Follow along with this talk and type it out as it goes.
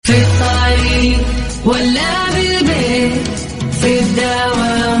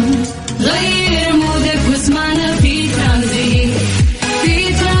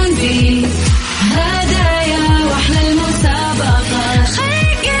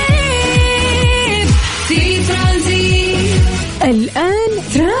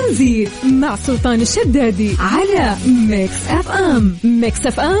ترانزيت مع سلطان الشدادي على ميكس اف ام. ميكس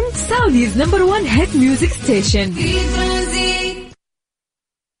اف ام سعوديز نمبر 1 هيت ميوزك ستيشن.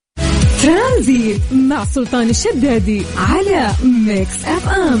 ترانزيت مع سلطان الشدادي على ميكس اف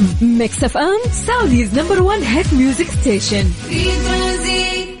ام. ميكس اف ام سعوديز نمبر 1 هيت ميوزك ستيشن.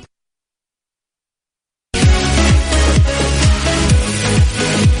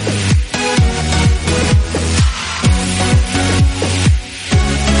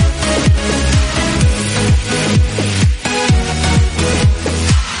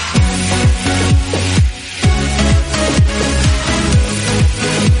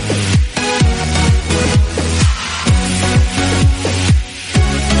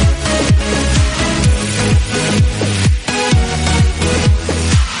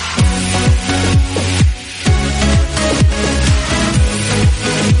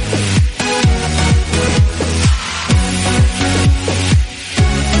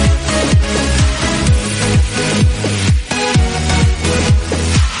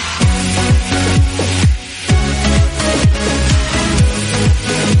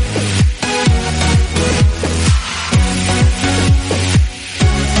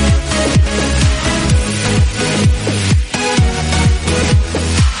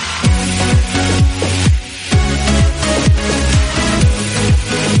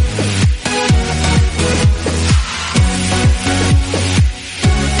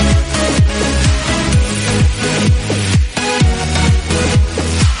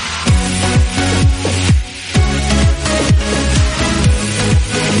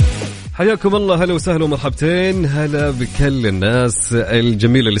 حياكم الله، هلا وسهلا ومرحبتين، هلا بكل الناس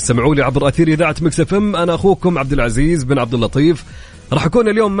الجميلة اللي استمعوا لي عبر أثير إذاعة ميكس اف ام. أنا أخوكم عبد العزيز بن عبد اللطيف، راح أكون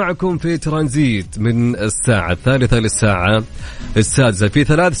اليوم معكم في ترانزيت من الساعة 3 للساعة 6. في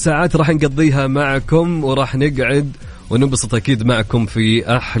 3 ساعات راح نقضيها معكم وراح نقعد وننبسط أكيد معكم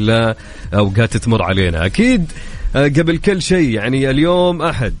في أحلى أوقات تمر علينا. أكيد قبل كل شيء يعني اليوم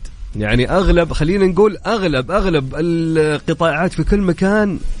أحد، يعني خلينا نقول أغلب القطاعات في كل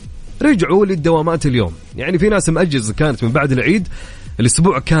مكان رجعوا للدوامات اليوم. يعني في ناس مأجز كانت من بعد العيد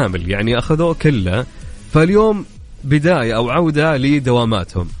الأسبوع كامل، يعني أخذوه كله، فاليوم بداية أو عودة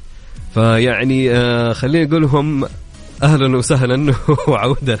لدواماتهم. فيعني خلينا نقولهم أهلا وسهلا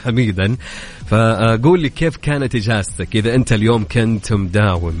وعودا حميدا. فقول لي كيف كانت إجازتك إذا أنت اليوم كنت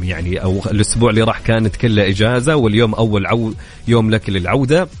مداوم، يعني أو الأسبوع اللي راح كانت كله إجازة واليوم أول يوم لك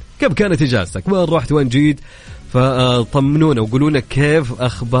للعودة، كيف كانت إجازتك؟ وين رحت وين جيت؟ فطمنونا وقولوا لنا كيف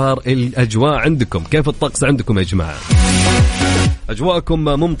أخبار الأجواء عندكم، كيف الطقس عندكم يا جماعة. أجواءكم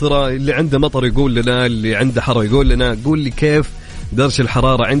ممطرة؟ اللي عنده مطر يقول لنا، اللي عنده حر يقول لنا. قول لي كيف درجة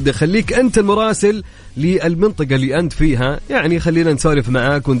الحرارة عنده، خليك أنت المراسل للمنطقة اللي أنت فيها. يعني خلينا نسولف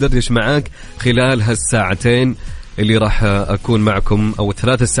معاك وندردش معاك خلال هالساعتين اللي راح أكون معكم، أو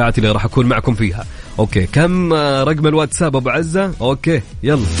 3 ساعات اللي راح أكون معكم فيها. أوكي، كم رقم الواتساب أبو عزة؟ أوكي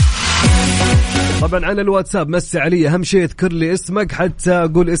يلا، طبعا على الواتساب مسي علي، أهم شيء اذكر لي اسمك حتى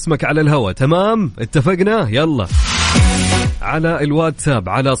أقول اسمك على الهواء. تمام، اتفقنا؟ يلا على الواتساب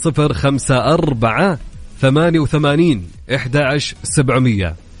على 054 88 11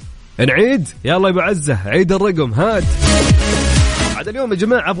 700. نعيد؟ يلا يا بعزة عيد الرقم، هات عاد. اليوم يا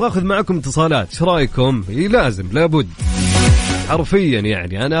جماعة أبغى أخذ معكم اتصالات، ايش رايكم؟ لازم لابد حرفيا،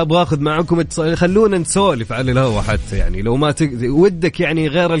 يعني أنا أبغى أخذ معكم اتصال، خلونا نسولف على الهواء حتى. يعني لو ما ودك يعني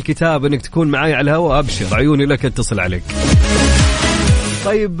غير الكتاب أنك تكون معي على الهواء، أبشر عيوني لك اتصل عليك.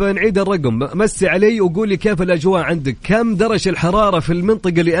 طيب نعيد الرقم، مسي علي وقولي كيف الأجواء عندك، كم درجة الحرارة في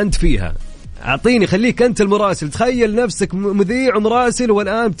المنطقة اللي أنت فيها. أعطيني، خليك أنت المراسل، تخيل نفسك مذيع ومراسل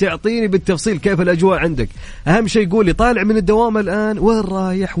والآن بتعطيني بالتفصيل كيف الأجواء عندك. أهم شيء قولي طالع من الدوام الآن، وين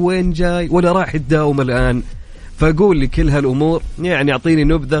رايح وين جاي، ولا راح الدوام الآن. فقول لي كل هالأمور، يعني أعطيني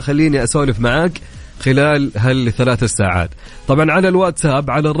نبذة خليني أسولف معاك خلال هال3 ساعات. طبعا على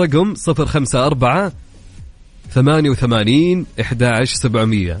الواتساب على الرقم 054 88 11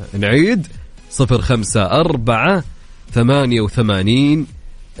 700. نعيد 054 88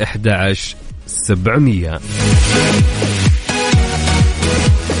 11 700.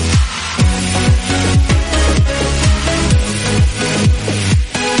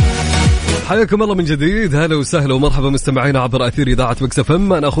 حياكم الله من جديد، هلا وسهلا ومرحبا مستمعينا عبر أثير إذاعة ميكس اف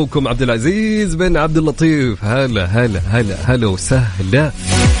ام. أنا أخوكم عبد العزيز بن عبد اللطيف، هلا هلا هلا هلا وسهلا.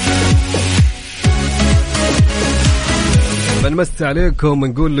 بنمسي عليكم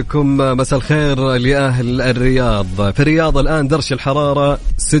ونقول لكم مساء الخير لأهل الرياض. في الرياض الآن درجة الحرارة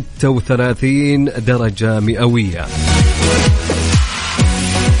 36 درجة مئوية.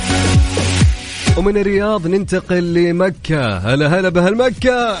 ومن الرياض ننتقل لمكة، هلا هلا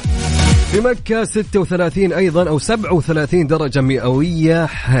بهالمكة. في مكة 36 أيضا أو 37 درجة مئوية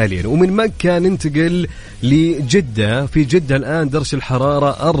حاليا. ومن مكة ننتقل لجدة. في جدة الآن درجة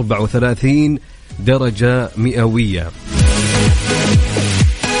الحرارة 34 درجة مئوية.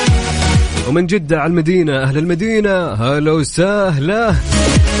 ومن جدة على المدينة، أهل المدينة هلا وسهلا،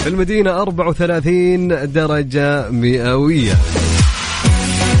 في المدينة 34 درجة مئوية.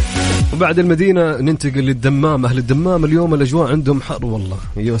 وبعد المدينة ننتقل للدمام. أهل الدمام اليوم الأجواء عندهم حر والله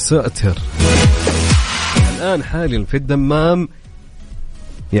يا ساتر. الآن حاليا في الدمام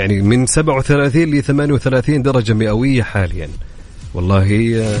يعني من 37 ل 38 درجة مئوية حاليا،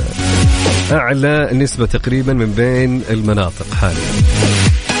 والله أعلى نسبة تقريبا من بين المناطق حاليا.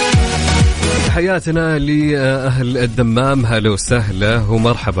 حياتنا لأهل الدمام هلا وسهلا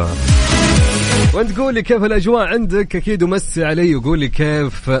ومرحبا. وانت قولي كيف الأجواء عندك، أكيد ومسي علي وقولي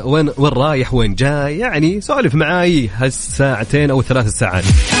كيف وين رايح وين جاي، يعني سولف معاي هالساعتين أو 3 ساعات.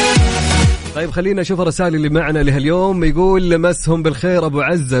 طيب خلينا نشوف الرسائل اللي معنا لهاليوم. يقول لمسهم بالخير أبو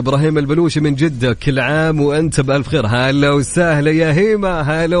عزة إبراهيم البلوشي من جدة، كل عام وأنت بألف خير. هلا وسهلا يا هيمة،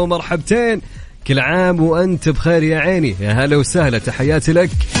 هلا ومرحبتين، كل عام وأنت بخير يا عيني، يا هلا وسهلا، تحياتي لك.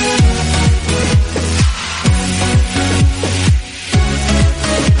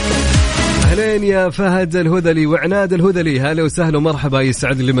 أهلين يا فهد الهذلي وعناد الهذلي، هلا وسهلا ومرحبا،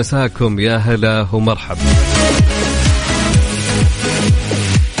 يسعد لي مساكم، يا هلا ومرحبا.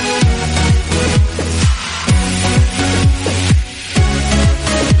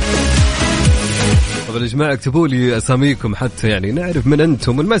 طب يا جماعة اكتبوا لي أساميكم حتى يعني نعرف من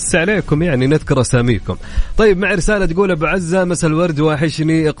أنتم ونمس عليكم، يعني نذكر أساميكم. طيب مع رسالة تقول أبو عزة مساء الورد،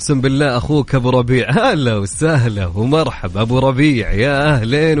 واحشني أقسم بالله أخوك أبو ربيع. هلا وسهلا ومرحبا أبو ربيع، يا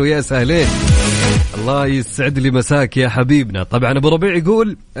أهلين ويا سهلين، الله يسعد لي مساك يا حبيبنا. طبعا أبو ربيع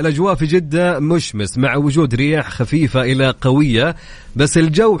يقول الأجواء في جدة مشمس مع وجود رياح خفيفة إلى قوية، بس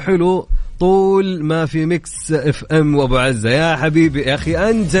الجو حلو طول ما في ميكس اف ام. وابو عزة يا حبيبي يا اخي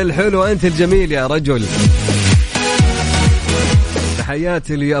انت الحلو انت الجميل يا رجل،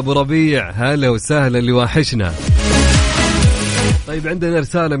 تحياتي لي ابو ربيع، هلا وسهلا اللي واحشنا. طيب عندنا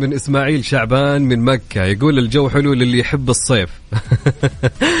رسالة من اسماعيل شعبان من مكة، يقول الجو حلو للي يحب الصيف.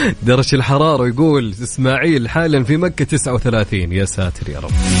 درجة الحرارة يقول اسماعيل حالا في مكة 39. يا ساتر يا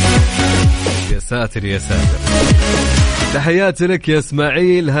رب، يا ساتر يا ساتر، تحياتي لك يا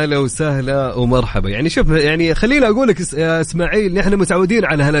اسماعيل، هلا وسهلا ومرحبا. يعني شوف يعني خليني اقول لك يا اسماعيل، نحن متعودين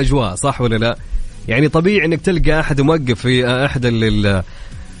على هالاجواء صح ولا لا؟ يعني طبيعي انك تلقى احد موقف في احد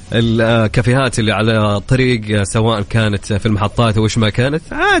الكافيهات اللي على الطريق، سواء كانت في المحطات او ايش ما كانت،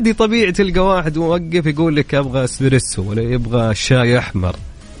 عادي طبيعي تلقى واحد موقف يقول لك ابغى اسبريسو ولا يبغى شاي احمر،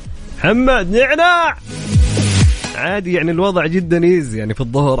 محمد نعناع، عادي يعني الوضع جدا ايزي. يعني في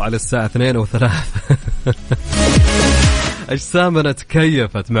الظهر على الساعة 2 أو 3 أجسامنا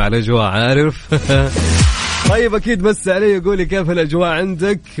تكيفت مع الأجواء، عارف. طيب أكيد بس علي قولي كيف الأجواء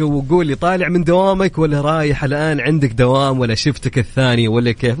عندك، وقولي طالع من دوامك ولا رايح الآن عندك دوام ولا شفتك الثاني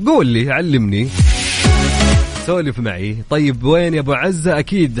ولا كيف، قولي علمني سولف معي. طيب وين يا أبو عزة؟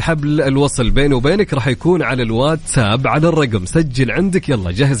 أكيد حبل الوصل بيني وبينك راح يكون على الواتساب على الرقم، سجل عندك،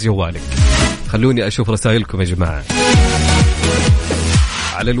 يلا جهز جوالك، خلوني أشوف رسائلكم يا جماعة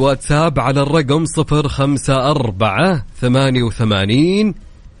على الواتساب على الرقم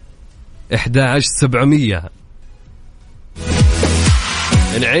 054-88-11700.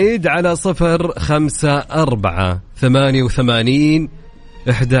 نعيد على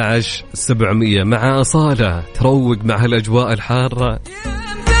 054-88-11700 مع أصالة تروق مع هالأجواء الحارة.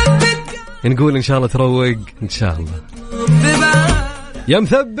 نقول إن شاء الله تروق إن شاء الله يا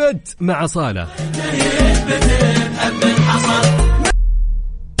مثبت مع أصالة.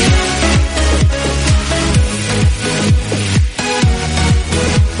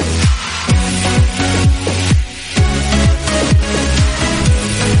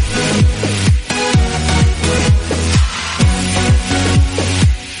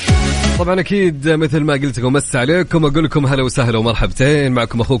 طبعا أكيد مثل ما قلت لكم مس عليكم، أقول لكم هلا وسهلا ومرحبتين،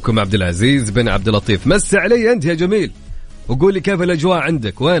 معكم أخوكم عبد العزيز بن عبد اللطيف. مس علي أنت يا جميل وقولي كيف الأجواء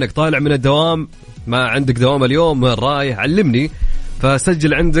عندك، وينك طالع من الدوام، ما عندك دوام اليوم، وين رايح، علمني.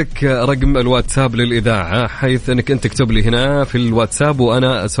 فسجل عندك رقم الواتساب للإذاعة، حيث أنك أنت تكتب لي هنا في الواتساب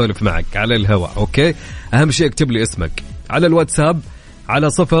وأنا أسولف معك على الهواء، أوكي؟ أهم شيء اكتب لي اسمك على الواتساب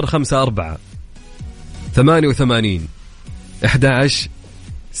على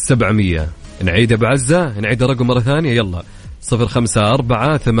 054-88-11700. نعيد بعزة، نعيد الرقم مرة ثانية، يلا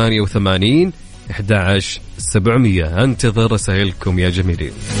 054-88-11700. انتظر رسائلكم يا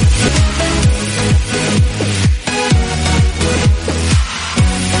جميلين.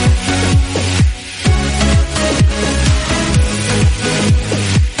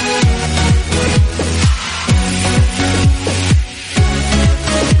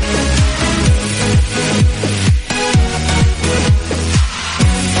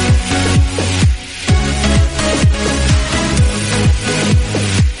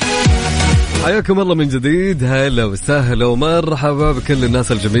 حياكم الله من جديد. هلا وسهلا ومرحبا بكل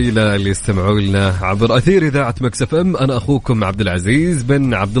الناس الجميلة اللي يستمعوا لنا عبر أثير إذاعة مكس اف ام. أنا أخوكم عبد العزيز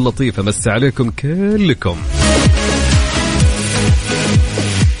بن عبد اللطيف، أمسي عليكم كلكم.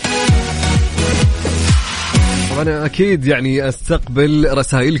 طبعا أكيد يعني أستقبل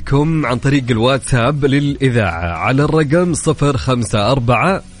رسائلكم عن طريق الواتساب للإذاعة على الرقم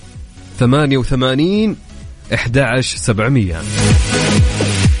 054 88 11700.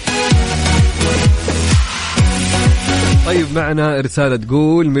 طيب معنا رسالة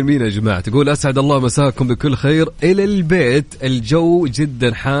تقول من مين يا جماعة؟ تقول أسعد الله مساكم بكل خير إلى البيت، الجو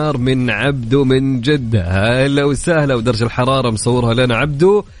جدا حار من عبدو من جدة. هلا وسهلا، ودرجة الحرارة مصورها لنا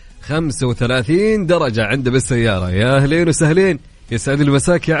عبدو 35 درجة عنده بالسيارة. يا أهلين وسهلين، يسعد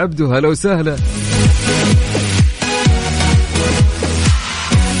المساك يا عبدو، هلا وسهلا.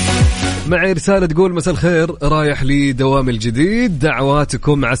 معي رسالة تقول مساء الخير، رايح لي دوام الجديد،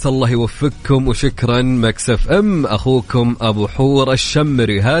 دعواتكم عسى الله يوفقكم وشكرا مكس اف ام. أخوكم أبو حور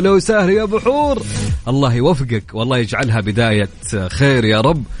الشمري. هلا وسهلا يا أبو حور، الله يوفقك والله يجعلها بداية خير يا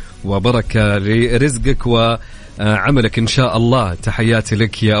رب وبركة لرزقك وعملك إن شاء الله. تحياتي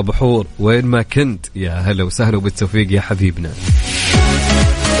لك يا أبو حور وين ما كنت. يا هلا وسهلا وبالتوفيق يا حبيبنا.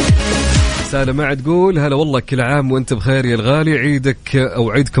 رسالة معي تقول هلا والله كل عام وانت بخير يا الغالي، عيدك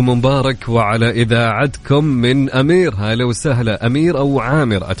أو عيدكم مبارك وعلى إذاعتكم من أمير. هلا وسهلا، أمير أو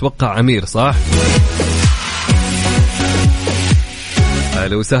عامر؟ أتوقع أمير صح؟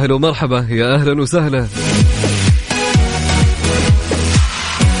 هلا وسهلا ومرحبا، يا أهلا وسهلا.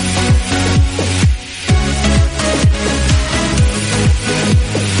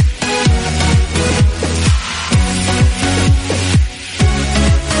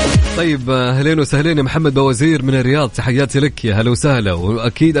 طيب أهلين وسهلين يا محمد بوزير من الرياض، تحياتي لك يا هلا وسهلا،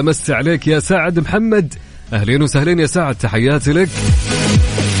 وأكيد أمسي عليك يا سعد محمد. أهلين وسهلين يا سعد، تحياتي لك.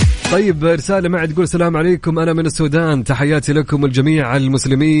 طيب رسالة معي تقول السلام عليكم، أنا من السودان، تحياتي لكم الجميع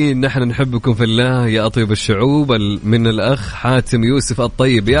المسلمين، نحن نحبكم في الله يا أطيب الشعوب. من الأخ حاتم يوسف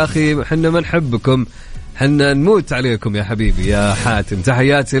الطيب. يا أخي حنا ما نحبكم، حنا نموت عليكم يا حبيبي يا حاتم.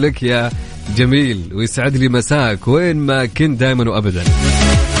 تحياتي لك يا جميل، ويسعد لي مساك وين ما كنت دائما وأبدا.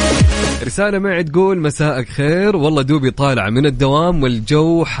 رسالة معي تقول مساءك خير، والله دوبي طالع من الدوام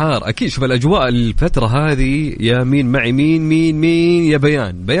والجو حار. أكيد شوف الأجواء الفترة هذه يا مين معي، مين يا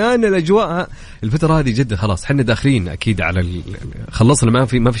بيان الأجواء الفترة هذه جدا خلاص حنا داخلين أكيد على خلصنا،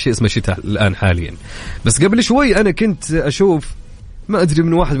 ما في شيء اسمه شتاء الآن حاليا. بس قبل شوي أنا كنت أشوف ما أدري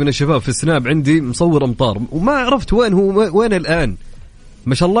من واحد من الشباب في السناب عندي مصور أمطار، وما عرفت وين هو وين الآن.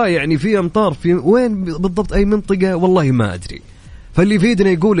 ما شاء الله يعني في أمطار في وين بالضبط أي منطقة والله ما أدري. فاللي يفيدنا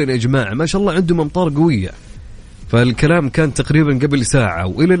يقول لنا يا جماعة ما شاء الله عندهم أمطار قوية. فالكلام كان تقريبا قبل ساعة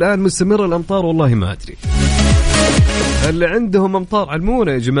وإلى الآن مستمرة الأمطار، والله ما أدري. اللي عندهم أمطار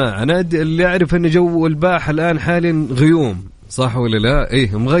علمونا يا جماعة. أنا اللي أعرف أن جو الباحة الآن حاليا غيوم، صح ولا لا؟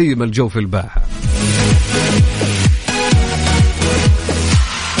 إيه مغيم الجو في الباحة.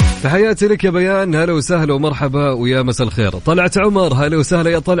 تحياتي لك يا بيان، هلا وسهلا ومرحبا ويا مساء الخير. طلعت عمر، هلا وسهلا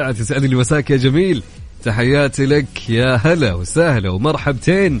يا طلعت، يسعد لي مساك يا جميل. تحياتي لك يا هلا وسهلا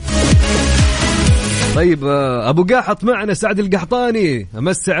ومرحبتين. طيب أبو قاحط معنا سعد القحطاني،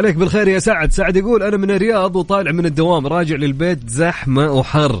 أمسي عليك بالخير يا سعد. سعد يقول أنا من الرياض وطالع من الدوام راجع للبيت زحمة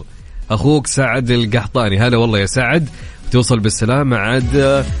وحر. أخوك سعد القحطاني. هلا والله يا سعد، توصل بالسلامة.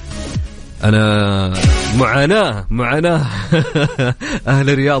 عاد أنا معاناة أهل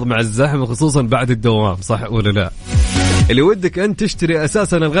الرياض مع الزحمة خصوصا بعد الدوام، صح ولا لا؟ اللي ودك أنت تشتري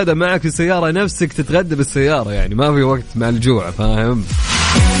أساسا الغداء معك في السيارة، نفسك تتغدى بالسيارة، يعني ما في وقت مع الجوع، فاهم؟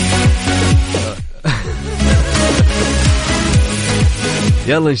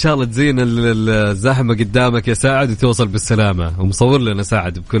 يلا إن شاء الله تزين الزحمة قدامك يا سعد وتوصل بالسلامة. ومصور لنا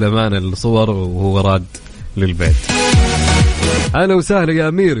سعد بكل أمانة الصور وهو راد للبيت. أهلا وسهلا يا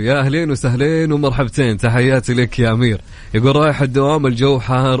أمير، يا أهلين وسهلين ومرحبتين. تحياتي لك يا أمير. يقول رايح الدوام الجو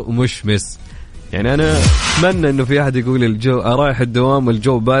حار ومشمس. يعني أنا أتمنى إنه في أحد يقول الجو رايح الدوام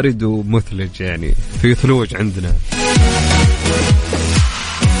الجو بارد ومثلج، يعني في ثلوج عندنا.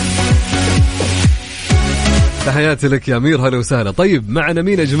 تحياتي لك يا أمير، هلا وسهلا. طيب معنا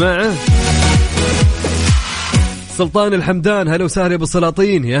مين يا جماعة؟ سلطان الحمدان، هلا وسهلا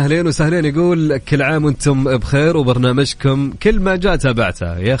بالسلاطين، يا أهلين وسهلين. يقول كل عام وانتم بخير وبرنامجكم كل ما جاء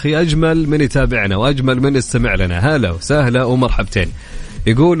تابعته. يا أخي أجمل من يتابعنا وأجمل من يستمع لنا. هلا وسهلا ومرحبتين.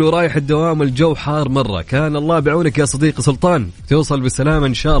 يقول ورايح الدوام الجو حار مرة، كان الله بعونك يا صديقي سلطان، توصل بالسلامة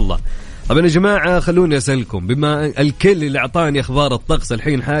إن شاء الله. طبعا يا جماعة خلوني أسألكم، بما الكل اللي أعطاني أخبار الطقس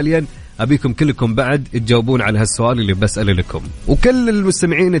الحين حاليا، أبيكم كلكم بعد تجاوبون على هالسؤال اللي بسأله لكم وكل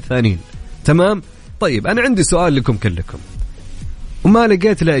المستمعين الثانيين. تمام؟ طيب أنا عندي سؤال لكم كلكم. وما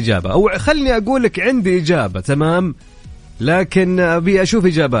لقيت له إجابة، أو خلني أقول لك عندي إجابة تمام، لكن أبي أشوف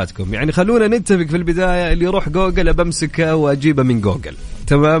إجاباتكم. يعني خلونا نتفق في البداية، اللي يروح جوجل بمسكه وأجيبه من جوجل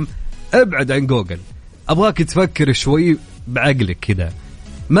تمام، ابعد عن جوجل، أبغاك تفكر شوي بعقلك كذا،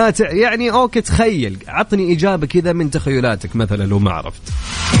 ما يعني أوكي تخيل، عطني إجابة كذا من تخيلاتك مثلا لو ما عرفت.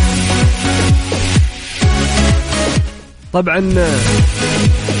 طبعا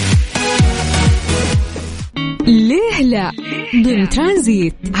ليه لا ضمن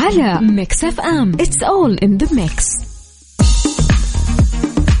ترانزيت على ميكس اف ام. It's all in the mix.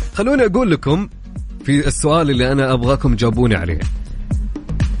 خلوني أقول لكم في السؤال اللي أنا أبغاكم تجاوبوني عليه،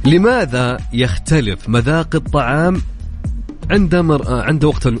 لماذا يختلف مذاق الطعام عند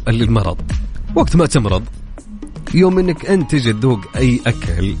وقت المرض؟ وقت ما تمرض، يوم انك انت تجي تذوق اي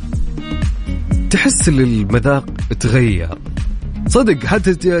اكل تحس المذاق تغير. صدق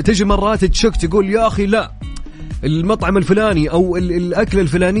حتى تجي مرات تشك تقول يا اخي لا، المطعم الفلاني او الاكله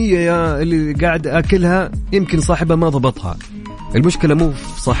الفلانيه يا اللي قاعد اكلها يمكن صاحبها ما ضبطها. المشكله مو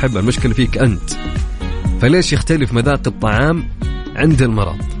في صاحبها، المشكله فيك انت. فليش يختلف مذاق الطعام عند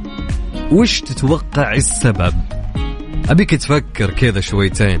المرض؟ وش تتوقع السبب؟ أبيك تفكر كذا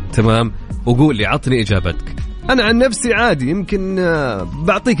شويتين تمام، وقول لي عطني إجابتك. أنا عن نفسي عادي يمكن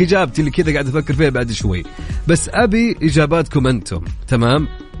بعطيك إجابتي اللي كذا قاعد أفكر فيها بعد شوي، بس أبي إجاباتكم أنتم تمام،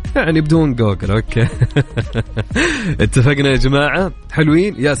 يعني بدون جوجل. أوكي اتفقنا يا جماعة؟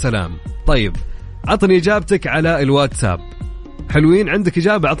 حلوين يا سلام. طيب عطني إجابتك على الواتساب. حلوين، عندك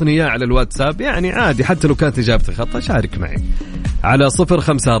إجابة عطني إياها على الواتساب، يعني عادي حتى لو كانت إجابتك خطأ شارك معي على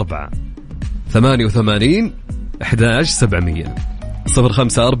 054 88 11700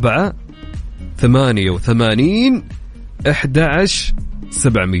 054 88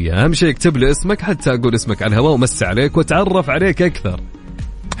 11700. أهم شيء اكتب لي اسمك حتى أقول اسمك على الهواء ومسي عليك وتعرف عليك أكثر.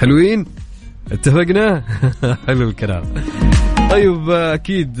 حلوين؟ اتفقنا؟ حلو الكلام. طيب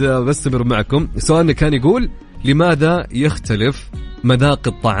أكيد بستمر معكم. سؤالنا كان يقول لماذا يختلف مذاق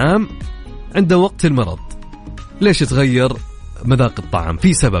الطعام عند وقت المرض؟ ليش تغير مذاق الطعام؟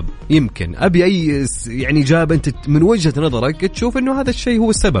 في سبب، يمكن أبي أي يعني إجابة أنت من وجهة نظرك تشوف إنه هذا الشيء هو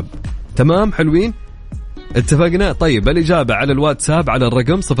السبب. تمام حلوين؟ اتفقنا؟ طيب الإجابة على الواتساب على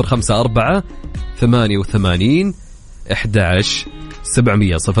الرقم 054 88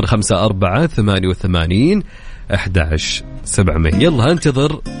 11700 054 88 11700. يلا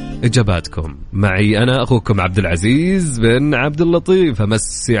انتظر إجاباتكم معي أنا أخوكم عبد العزيز بن عبد اللطيف.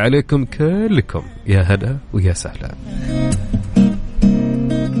 أمسي عليكم كلكم يا هلا ويا سهلا.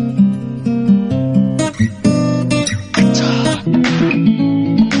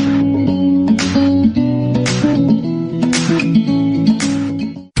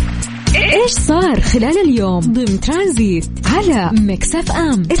 إيش صار خلال اليوم ضمن ترانزيت على ميكس اف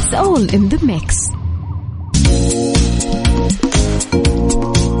ام. It's all in the mix.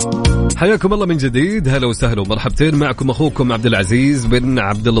 حياكم الله من جديد، هلا وسهلا ومرحبتين، معكم أخوكم عبد العزيز بن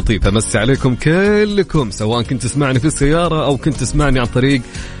عبد اللطيف. أمسي عليكم كلكم سواء كنت تسمعني في السيارة أو كنت تسمعني عن طريق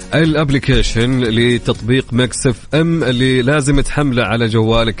الابليكيشن لتطبيق ميكس اف ام اللي لازم تحمله على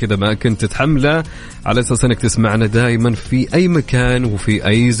جوالك إذا ما كنت تحمله، على أساس أنك تسمعنا دائما في أي مكان وفي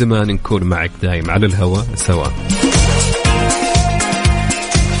أي زمان، نكون معك دائما على الهواء سوا.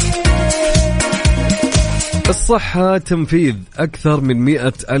 الصحة تنفيذ أكثر من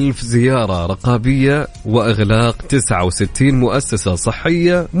 100,000 زيارة رقابية وإغلاق 69 مؤسسة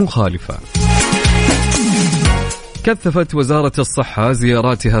صحية مخالفة. كثفت وزارة الصحة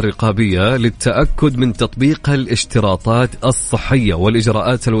زياراتها الرقابية للتأكد من تطبيق الاشتراطات الصحية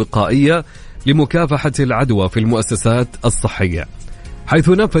والإجراءات الوقائية لمكافحة العدوى في المؤسسات الصحية، حيث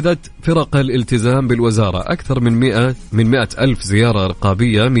نفذت فرق الالتزام بالوزارة أكثر من 100,000 زيارة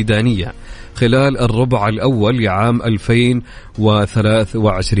رقابية ميدانية خلال الربع الأول لعام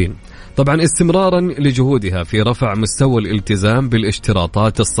 2023. طبعا استمرارا لجهودها في رفع مستوى الالتزام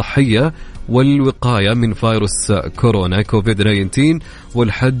بالاشتراطات الصحية والوقاية من فيروس كورونا كوفيد-19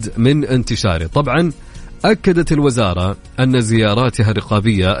 والحد من انتشاره. طبعا أكدت الوزارة أن زياراتها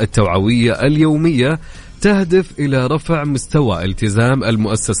الرقابية التوعوية اليومية تهدف إلى رفع مستوى التزام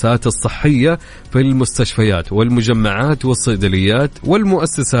المؤسسات الصحية في المستشفيات والمجمعات والصيدليات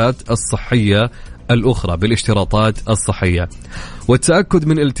والمؤسسات الصحية الأخرى بالاشتراطات الصحية، والتأكد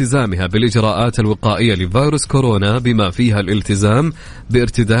من التزامها بالإجراءات الوقائية لفيروس كورونا بما فيها الالتزام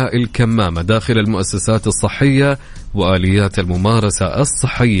بارتداء الكمامة داخل المؤسسات الصحية وآليات الممارسة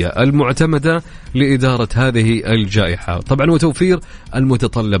الصحية المعتمدة لإدارة هذه الجائحة، طبعا وتوفير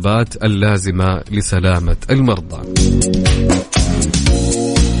المتطلبات اللازمة لسلامة المرضى.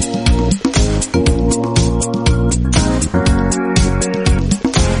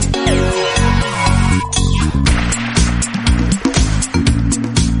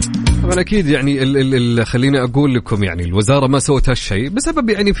 طبعا أكيد يعني خليني أقول لكم يعني الوزارة ما سوت هالشيء بسبب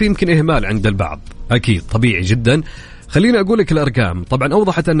يعني في يمكن إهمال عند البعض، أكيد طبيعي جدا. خليني أقول لك الأرقام. طبعا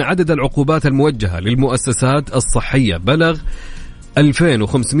أوضحت أن عدد العقوبات الموجهة للمؤسسات الصحية بلغ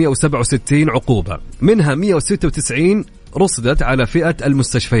 2567 عقوبة، منها 196 رصدت على فئة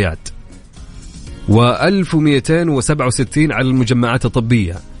المستشفيات، و1267 على المجمعات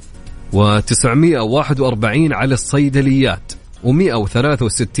الطبية، و941 على الصيدليات،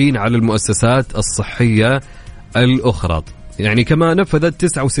 و163 على المؤسسات الصحية الأخرى. يعني كما نفذت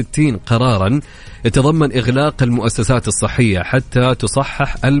 69 قرارا يتضمن إغلاق المؤسسات الصحية حتى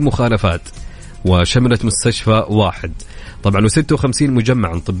تصحح المخالفات، وشملت مستشفى واحد طبعا، و56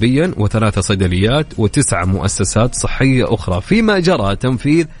 مجمعا طبيا، و3 صيدليات، و9 مؤسسات صحية أخرى. فيما جرى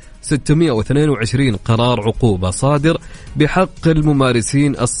تنفيذ 622 قرار عقوبة صادر بحق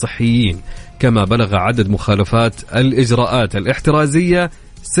الممارسين الصحيين، كما بلغ عدد مخالفات الإجراءات الاحترازية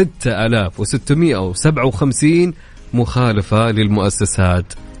 6657 مخالفة للمؤسسات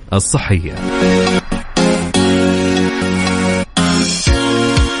الصحية.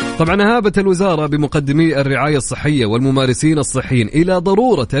 طبعا هابت الوزارة بمقدمي الرعاية الصحية والممارسين الصحيين إلى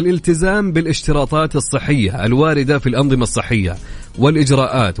ضرورة الالتزام بالاشتراطات الصحية الواردة في الأنظمة الصحية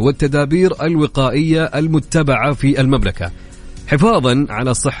والإجراءات والتدابير الوقائية المتبعة في المملكة، حفاظا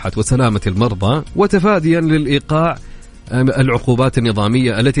على صحة وسلامة المرضى، وتفاديا للإيقاع العقوبات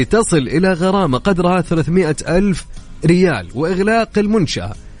النظامية التي تصل إلى غرامة قدرها 300 ألف ريال، وإغلاق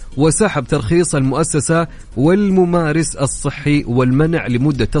المنشأة، وسحب ترخيص المؤسسة والممارس الصحي، والمنع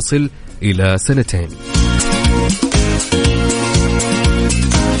لمدة تصل إلى 2 سنين.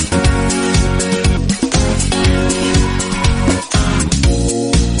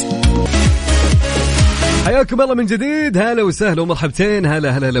 حياكم الله من جديد، هلا وسهلا ومرحبتين،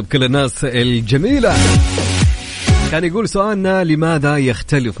 هلا بكل الناس الجميلة. كان يقول سؤالنا: لماذا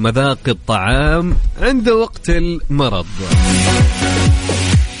يختلف مذاق الطعام عند وقت المرض؟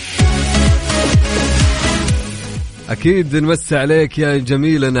 أكيد نمسي عليك يا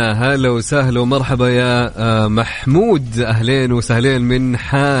جميلنا، هلا وسهلا ومرحبا يا محمود، أهلين وسهلين من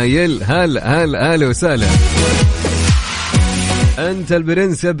حايل، هلا وسهلا، أنت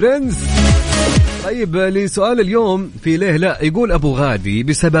البرنس يا برنس. طيب لسؤال اليوم في ليه لا، يقول أبو غادي: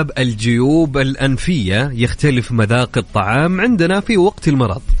 بسبب الجيوب الأنفية يختلف مذاق الطعام عندنا في وقت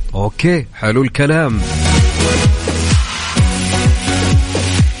المرض. أوكي، حلو الكلام.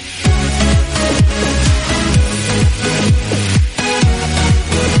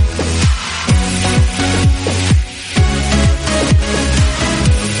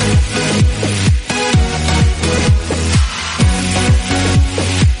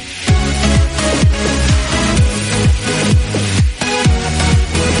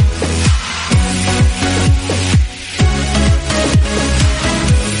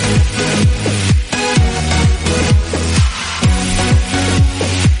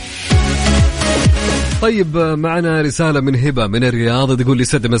 طيب معنا رسالة من هبة من الرياض، تقول لي: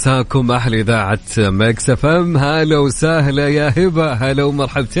 سد مساكم أحلى إذاعة ميكس اف ام. هلا وسهلا يا هبة، هلا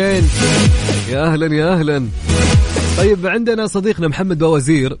ومرحبتين، يا أهلا. طيب عندنا صديقنا محمد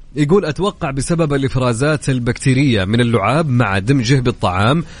بوزير، يقول: أتوقع بسبب الإفرازات البكتيرية من اللعاب مع دمجه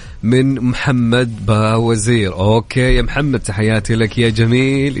بالطعام. من محمد بوزير. أوكي يا محمد، تحياتي لك يا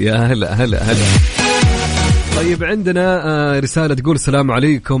جميل، يا هلا. طيب عندنا رسالة تقول: السلام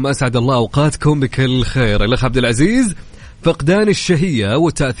عليكم، أسعد الله أوقاتكم بكل خير. الأخ عبد العزيز: فقدان الشهية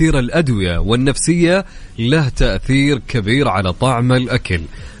وتأثير الأدوية والنفسية له تأثير كبير على طعم الأكل.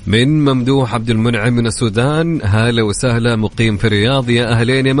 من ممدوح عبد المنعم من السودان، هلا وسهلا، مقيم في الرياض، يا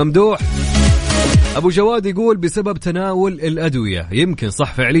أهلين يا ممدوح. أبو جواد يقول: بسبب تناول الأدوية، يمكن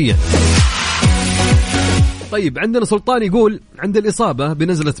صح فعليا. طيب عندنا سلطان يقول: عند الإصابة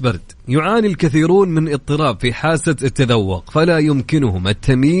بنزلة برد يعاني الكثيرون من اضطراب في حاسة التذوق، فلا يمكنهم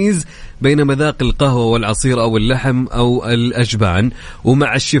التمييز بين مذاق القهوة والعصير أو اللحم أو الأجبان،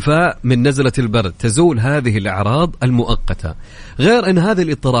 ومع الشفاء من نزلة البرد تزول هذه الأعراض المؤقتة، غير أن هذه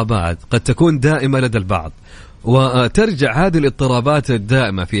الاضطرابات قد تكون دائمة لدى البعض، وترجع هذه الاضطرابات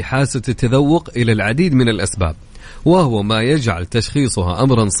الدائمة في حاسة التذوق إلى العديد من الأسباب، وهو ما يجعل تشخيصها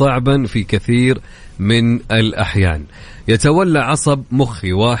أمرا صعبا في كثير من الأحيان. يتولى عصب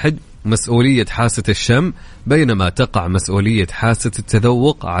مخي واحد مسؤولية حاسة الشم، بينما تقع مسؤولية حاسة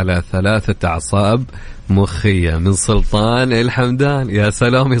التذوق على 3 أعصاب مخية. من سلطان الحمدان، يا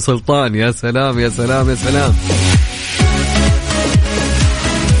سلام يا سلطان، يا سلام.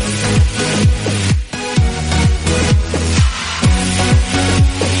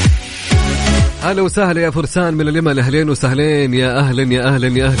 هلا وسهلا يا فرسان من اليمن، أهلين وسهلين، يا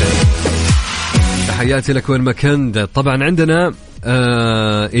أهلا. تحياتي لك وين ما كنت. طبعا عندنا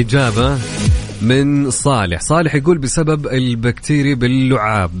إجابة من صالح يقول بسبب البكتيريا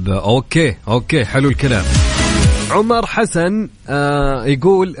باللعاب. أوكي حلو الكلام. عمر حسن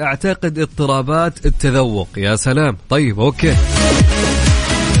يقول أعتقد اضطرابات التذوق. يا سلام. طيب أوكي.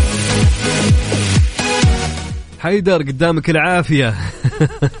 حيدر قدامك العافية.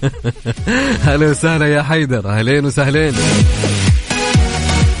 هلا وسهلا يا حيدر، أهلين وسهلين.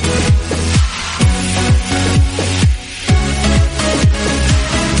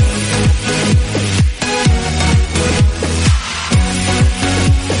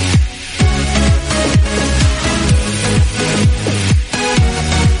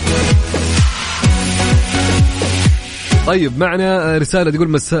 طيب معنا رسالة تقول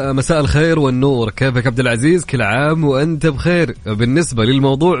مساء الخير والنور، كيفك عبد العزيز؟ كل عام وأنت بخير. بالنسبة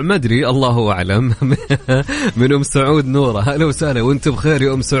للموضوع ما أدري، الله أعلم. من أم سعود نورة، هلا وسهلا وأنت بخير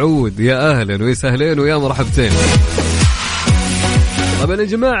يا أم سعود، يا أهلا ويسهلين ويا مرحبتين. طبعا يا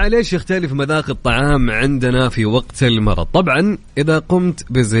جماعة ليش يختلف مذاق الطعام عندنا في وقت المرض؟ طبعا إذا قمت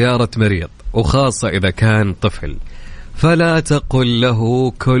بزيارة مريض وخاصة إذا كان طفل فلا تقل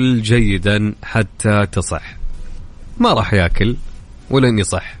له كل جيدا حتى تصح، ما راح يأكل ولن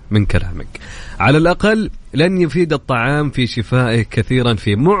يصح من كلامك. على الأقل لن يفيد الطعام في شفائه كثيرا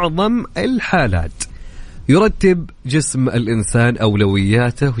في معظم الحالات. يرتب جسم الإنسان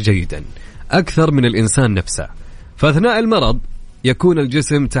أولوياته جيدا أكثر من الإنسان نفسه، فأثناء المرض يكون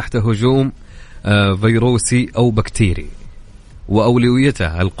الجسم تحت هجوم فيروسي أو بكتيري،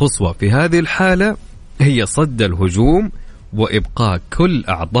 وأولويته القصوى في هذه الحالة هي صد الهجوم وإبقاء كل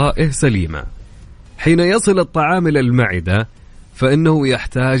أعضائه سليمة. حين يصل الطعام إلى المعدة فإنه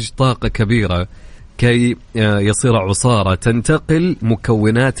يحتاج طاقة كبيرة كي يصير عصارة تنتقل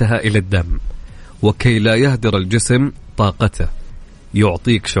مكوناتها إلى الدم، وكي لا يهدر الجسم طاقته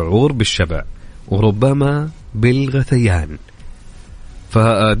يعطيك شعور بالشبع وربما بالغثيان.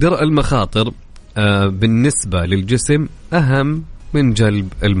 فدرء المخاطر بالنسبة للجسم أهم من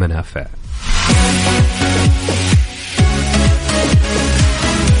جلب المنافع.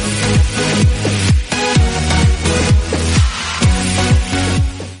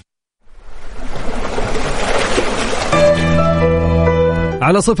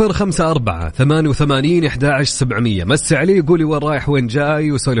 على 0548811700 مس علي، يقولي وين رايح وين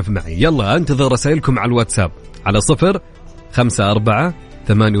جاي وسولف معي. يلا انتظر رسائلكم على الواتساب على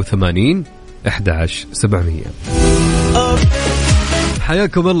 0548811700.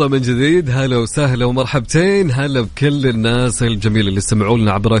 حياكم الله من جديد، هلا وسهلا ومرحبتين، هلا بكل الناس الجميلة اللي سمعوا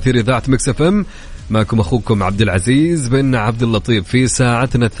لنا عبر أثير إذاعة مكس اف ام. معكم أخوكم عبد العزيز بن عبد اللطيف في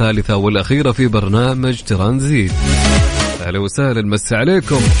ساعتنا الثالثة والأخيرة في برنامج ترانزيت. أهلا وسهلا، مسا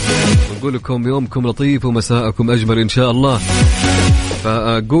عليكم ونقول لكم يومكم لطيف ومساءكم أجمل إن شاء الله.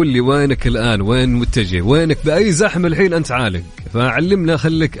 فقول لي وينك الآن، وين متجه، وينك بأي زحمة الحين أنت عالق، فعلمنا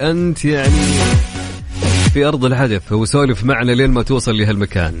خليك أنت يعني في أرض الحدث وسولف معنا لين ما توصل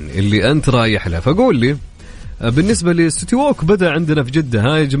لهالمكان اللي أنت رايح له. فقول لي بالنسبة للسيتي ووك بدأ عندنا في جدة،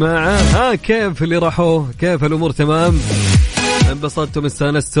 ها يا جماعة، ها كيف اللي راحوا، كيف الأمور؟ تمام؟ انبسطتم،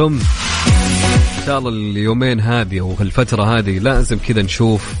 استانستم؟ إن شاء الله اليومين هذه والفترة هذه لازم كذا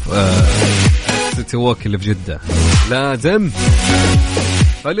نشوف السيتي ووك اللي في جدة، لازم.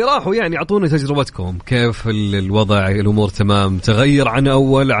 فاللي راحوا يعني أعطونا تجربتكم، كيف الوضع، الأمور تمام، تغير عن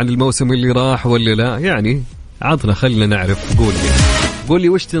أول عن الموسم اللي راح ولا لا؟ يعني عطنا، خلنا نعرف. قول لي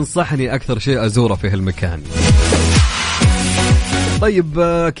وش تنصحني أكثر شيء أزوره في هالمكان. طيب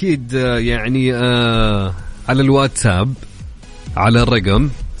أكيد يعني على الواتساب على الرقم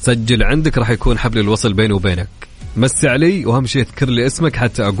سجل عندك، راح يكون حبل الوصل بيني وبينك. مس علي وأهم شيء اذكر لي اسمك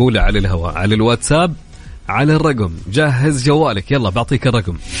حتى أقوله على الهواء على الواتساب على الرقم. جهز جوالك، يلا بعطيك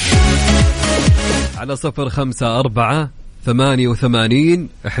الرقم على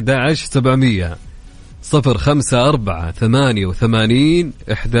 0548811700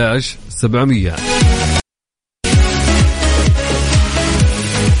 0548811700.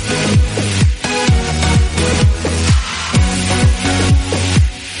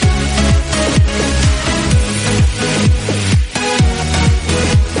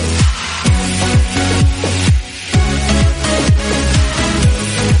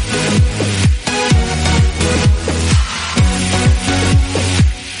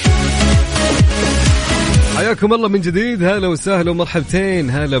 حياكم الله من جديد، هلا وسهلا ومرحبتين،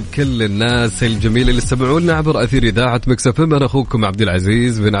 هلا بكل الناس الجميلة اللي استمعوا لنا عبر أثير إذاعة مكس اف ام. أنا أخوكم عبد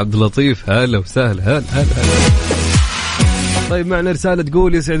العزيز بن عبد اللطيف، هلا وسهلا. هلا. طيب معنا رسالة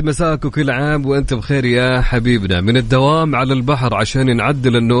تقول يسعد مساك وكل عام وأنت بخير يا حبيبنا، من الدوام على البحر عشان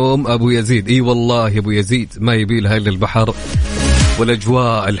نعدل النوم أبو يزيد. إي والله أبو يزيد ما يبي لها إلا البحر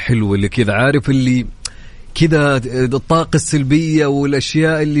والأجواء الحلوة اللي كذا، عارف اللي كذا الطاقة السلبية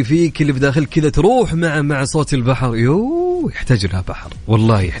والأشياء اللي فيك اللي بداخل كذا تروح مع صوت البحر. يحتاج لها بحر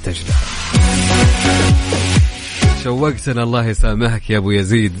والله، يحتاج لها. شوقتنا، الله يسامحك يا أبو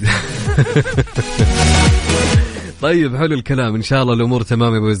يزيد. طيب حلو الكلام، إن شاء الله الأمور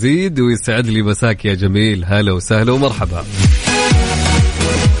تمام يا أبو يزيد، ويسعد لي مساك يا جميل. هلا وسهلا ومرحبا.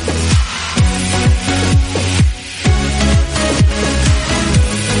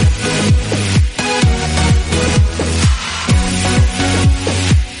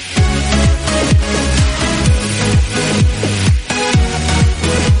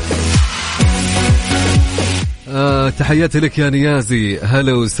 تحياتي لك يا نيازي،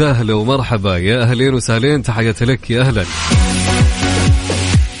 هلا وسهلا ومرحبا، يا أهلين وسهلين، تحياتي لك يا أهلا.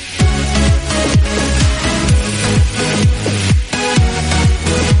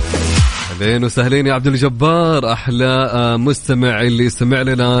 أهلين وسهلين يا عبد الجبار، أحلى مستمع اللي يستمع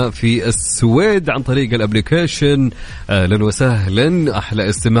لنا في السويد عن طريق الابليكيشن. أهلا وسهلا، أحلى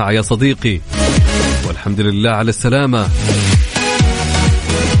استماع يا صديقي، والحمد لله على السلامة.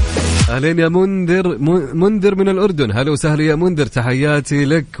 أهلين يا منذر من الأردن، هلا وسهلا يا منذر، تحياتي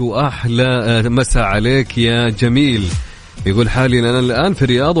لك وأحلى مساء عليك يا جميل. يقول حالي أنا الآن في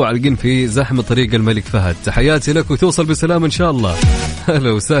الرياض وعالقين في زحمة طريق الملك فهد، تحياتي لك وتوصل بسلام إن شاء الله.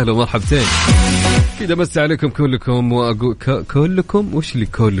 هلا وسهلا ومرحبتين. كذا أمسي عليكم كلكم وأقول كلكم وش اللي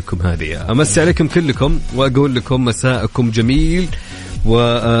كلكم هذه، أمسي عليكم كلكم وأقول لكم مساءكم جميل.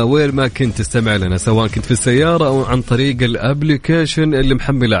 ووين ما كنت تستمع لنا، سواء كنت في السيارة أو عن طريق الابليكيشن اللي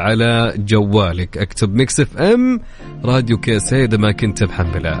محملة على جوالك، اكتب ميكس اف ام راديو كيسي إذا ما كنت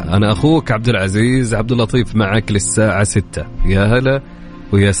محملة. أنا أخوك عبد العزيز عبد اللطيف معك للساعة 6. يا هلا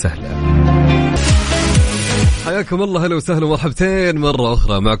ويا سهلا، حياكم الله، هلا وسهلا ومرحبتين مرة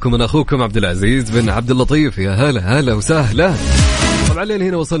أخرى. معكم أنا أخوكم عبد العزيز بن عبد اللطيف. يا هلا وسهلا. طبعا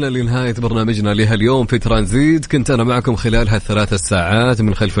هنا وصلنا لنهاية برنامجنا لها اليوم في ترانزيت. كنت أنا معكم خلال هالثلاث ساعات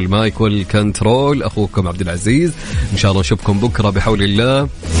من خلف المايك والكنترول أخوكم عبد العزيز. إن شاء الله نشوفكم بكرة بحول الله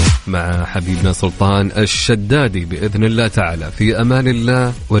مع حبيبنا سلطان الشدادي بإذن الله تعالى. في أمان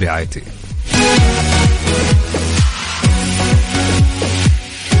الله ورعايته.